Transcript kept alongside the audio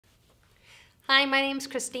Hi, my name's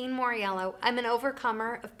Christine Mauriello. I'm an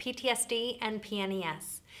overcomer of PTSD and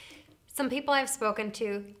PNES. Some people I've spoken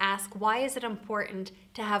to ask, why is it important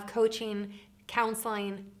to have coaching,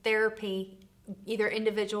 counseling, therapy, either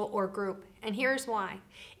individual or group? And here's why.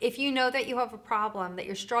 If you know that you have a problem that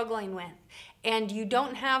you're struggling with and you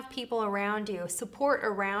don't have people around you, support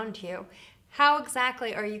around you, how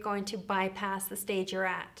exactly are you going to bypass the stage you're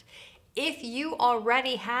at? If you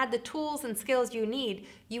already had the tools and skills you need,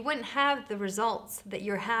 you wouldn't have the results that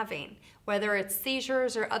you're having, whether it's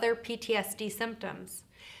seizures or other PTSD symptoms.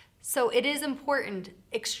 So it is important,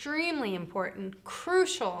 extremely important,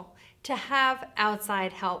 crucial to have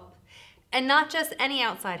outside help. And not just any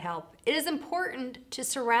outside help. It is important to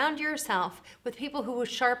surround yourself with people who will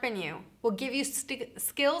sharpen you, will give you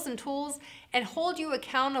skills and tools, and hold you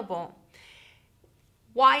accountable.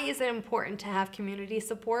 Why is it important to have community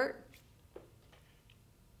support?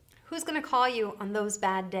 Who's going to call you on those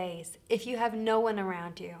bad days if you have no one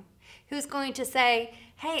around you? Who's going to say,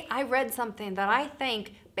 hey, I read something that I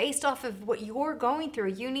think, based off of what you're going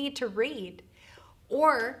through, you need to read?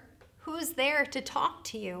 Or who's there to talk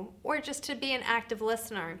to you, or just to be an active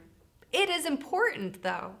listener? It is important,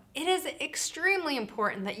 though. It is extremely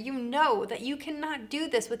important that you know that you cannot do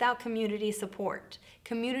this without community support,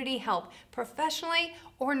 community help, professionally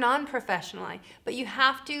or non-professionally. But you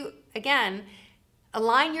have to, again,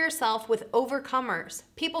 align yourself with overcomers,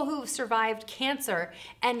 people who've survived cancer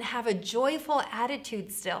and have a joyful attitude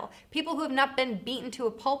still, people who have not been beaten to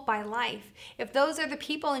a pulp by life. If those are the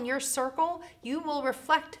people in your circle, you will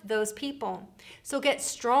reflect those people. So get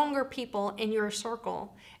stronger people in your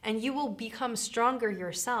circle and you will become stronger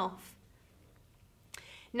yourself.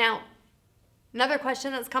 Now, another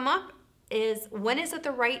question that's come up is, when is it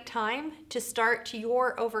the right time to start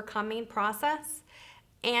your overcoming process,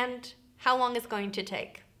 and how long it's going to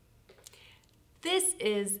take? This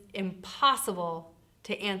is impossible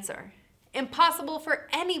to answer. Impossible for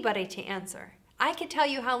anybody to answer. I could tell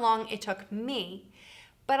you how long it took me,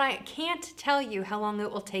 but I can't tell you how long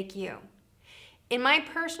it will take you. In my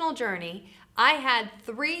personal journey, I had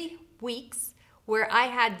 3 weeks where I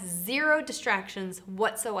had 0 distractions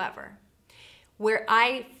whatsoever, where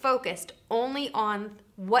I focused only on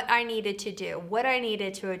what I needed to do, what I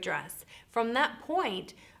needed to address. From that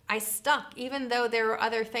point, I stuck, even though there were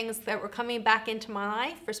other things that were coming back into my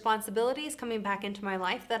life, responsibilities coming back into my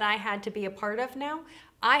life that I had to be a part of now,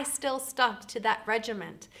 I still stuck to that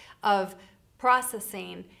regiment of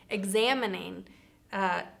processing, examining,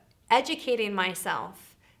 educating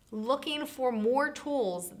myself, looking for more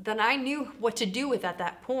tools than I knew what to do with at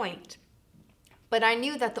that point. But I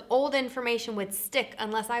knew that the old information would stick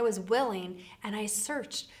unless I was willing, and I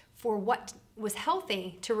searched for what was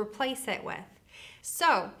healthy to replace it with.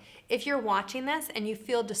 So, if you're watching this and you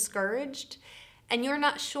feel discouraged and you're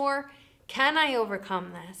not sure, can I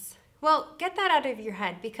overcome this? Well, get that out of your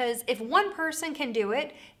head, because if one person can do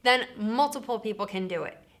it, then multiple people can do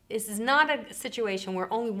it. This is not a situation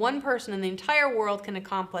where only one person in the entire world can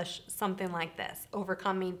accomplish something like this,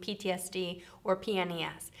 overcoming PTSD or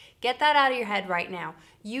PNES. Get that out of your head right now.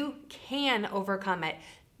 You can overcome it.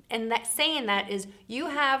 And that saying that is, you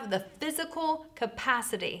have the physical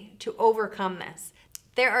capacity to overcome this.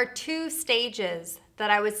 There are 2 stages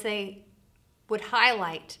that I would say would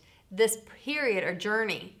highlight this period or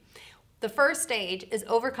journey. The first stage is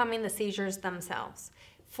overcoming the seizures themselves.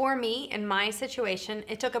 For me, in my situation,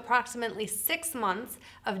 it took approximately 6 months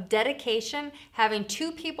of dedication, having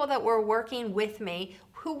 2 people that were working with me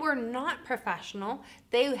who were not professional.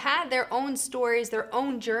 They had their own stories, their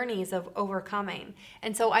own journeys of overcoming.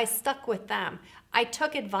 And so I stuck with them. I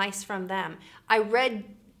took advice from them. I read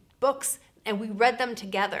books and we read them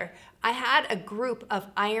together. I had a group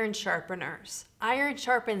of iron sharpeners. Iron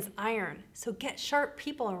sharpens iron. So get sharp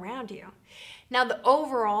people around you. Now the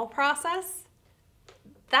overall process,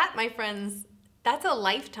 that, my friends, that's a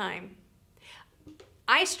lifetime.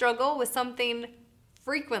 I struggle with something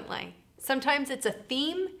frequently. Sometimes it's a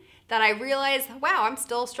theme that I realize, wow, I'm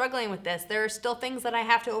still struggling with this. There are still things that I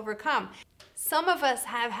have to overcome. Some of us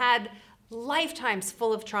have had lifetimes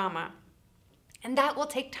full of trauma, and that will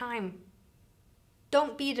take time.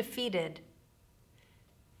 Don't be defeated.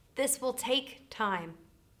 This will take time.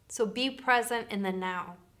 So be present in the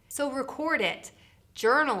now. So record it,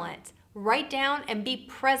 journal it, write down and be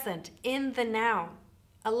present in the now.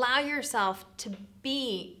 Allow yourself to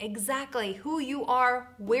be exactly who you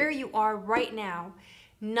are, where you are right now,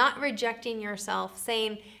 not rejecting yourself,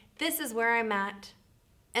 saying, this is where I'm at,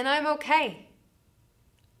 and I'm okay.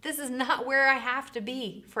 This is not where I have to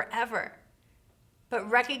be forever. But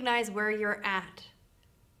recognize where you're at.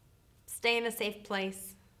 Stay in a safe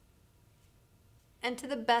place. and to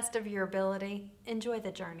the best of your ability, enjoy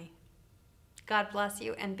the journey. God bless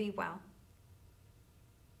you and be well.